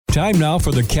Time now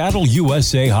for the Cattle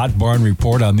USA Hot Barn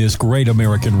Report on this great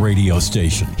American radio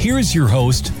station. Here's your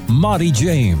host, Monty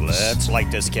James. Let's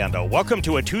light this candle. Welcome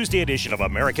to a Tuesday edition of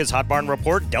America's Hot Barn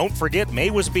Report. Don't forget, May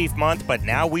was beef month, but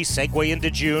now we segue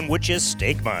into June, which is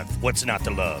steak month. What's not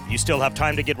to love? You still have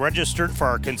time to get registered for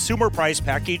our consumer price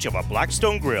package of a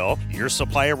Blackstone grill, your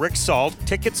supply of Rick Salt,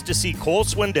 tickets to see Cole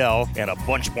Swindell, and a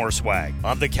bunch more swag.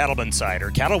 On the cattleman side,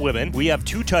 or cattle women, we have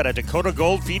 2-ton of Dakota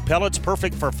Gold feed pellets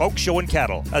perfect for folks showing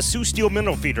cattle, a Sioux Steel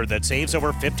mineral feeder that saves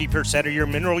over 50% of your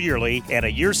mineral yearly, and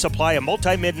a year's supply of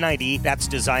Multi-Mid 90 that's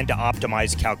designed to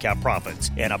optimize cow-calf profits,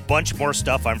 and a bunch more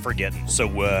stuff I'm forgetting. So,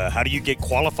 how do you get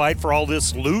qualified for all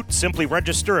this loot? Simply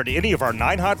register at any of our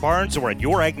 9 hot barns or at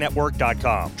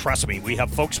youragnetwork.com. Trust me, we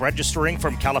have folks registering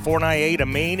from California to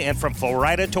Maine and from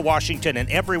Florida to Washington and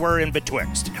everywhere in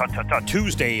betwixt.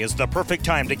 Tuesday is the perfect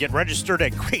time to get registered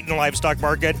at Creighton Livestock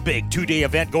Market. Big 2-day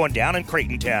event going down in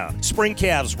Creighton Town. Spring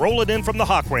calves rolling in from the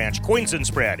Hawk Ranch. Coins and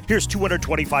spread. Here's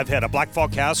 225 head of black fall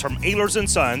calves from Ehlers &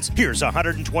 Sons. Here's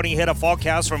 120 head of fall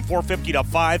calves from 450 to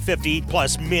 550,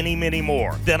 plus many, many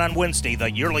more. Then on Wednesday, the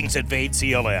yearlings invade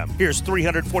CLM. Here's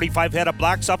 345 head of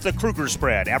blacks off the Kruger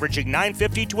spread, averaging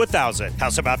 950 to 1,000.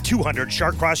 How's about 200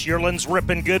 Shark-Cross yearlings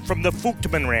ripping good from the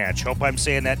Fuchtman Ranch? Hope I'm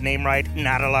saying that name right.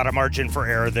 Not a lot of margin for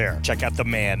error there. Check out the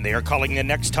man they are calling the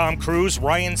next Tom Cruise.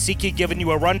 Ryan Seeke giving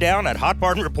you a rundown at Hot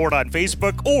Barn Report on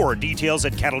Facebook or details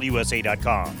at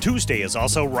cattleusa.com. Tuesday is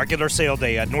also regular sale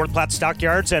day at North Platte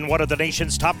Stockyards and one of the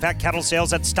nation's top fat cattle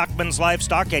sales at Stockman's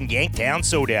Livestock and Yanktown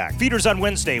Sodak. Feeders on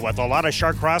Wednesday with a lot of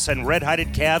Shark-Cross and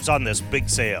red-hided calves on this big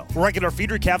sale. Regular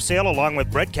feeder calf sale along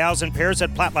with bred cows and pairs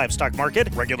at Platte Livestock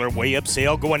Market. Regular weigh-up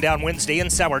sale going down Wednesday in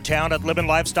Sourtown at Living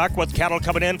Livestock with cattle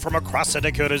coming in from across the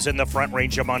Dakotas in the Front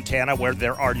Range of Montana where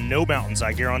there are no mountains,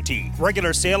 I guarantee.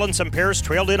 Regular sale and some pairs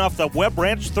trailed in off the Webb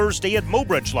Ranch Thursday at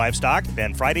Mobridge Livestock.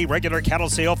 Then Friday, regular cattle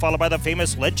sale followed by the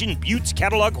famous Legend Buttes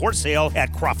Catalog Horse Sale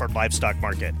at Crawford Livestock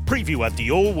Market. Preview at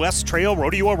the Old West Trail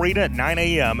Rodeo Arena at 9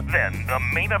 a.m. Then the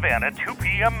main event at 2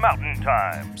 p.m. Mountain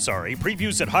Time.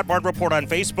 Previews at Hot Barn Report on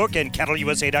Facebook and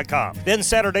cattleusa.com. Then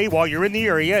Saturday, while you're in the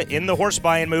area, in the horse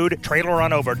buying mood, trailer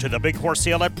on over to the big horse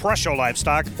sale at Presho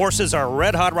Livestock. Horses are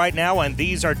red hot right now, and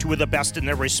these are 2 of the best in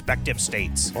their respective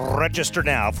states. Register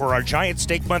now for our Giant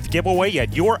Steak Month giveaway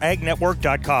at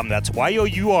youragnetwork.com. That's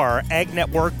YOUR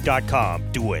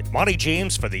agnetwork.com. Do it. Monty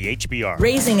James for the HBR.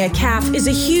 Raising a calf is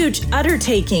a huge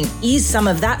undertaking. Ease some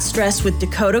of that stress with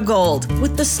Dakota Gold.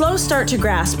 With the slow start to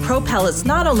grass, Pro Pellets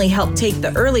not only help take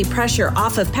the early pressure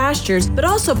off of pastures, but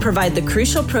also provide the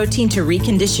crucial protein to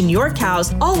recondition your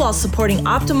cows, all while supporting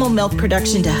optimal milk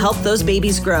production to help those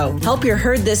babies grow. Help your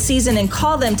herd this season and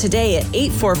call them today at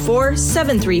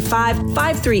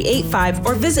 844-735-5385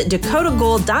 or visit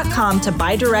dakotagold.com to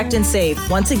buy direct and save.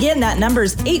 Once again, that number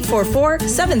is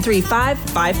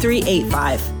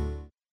 844-735-5385.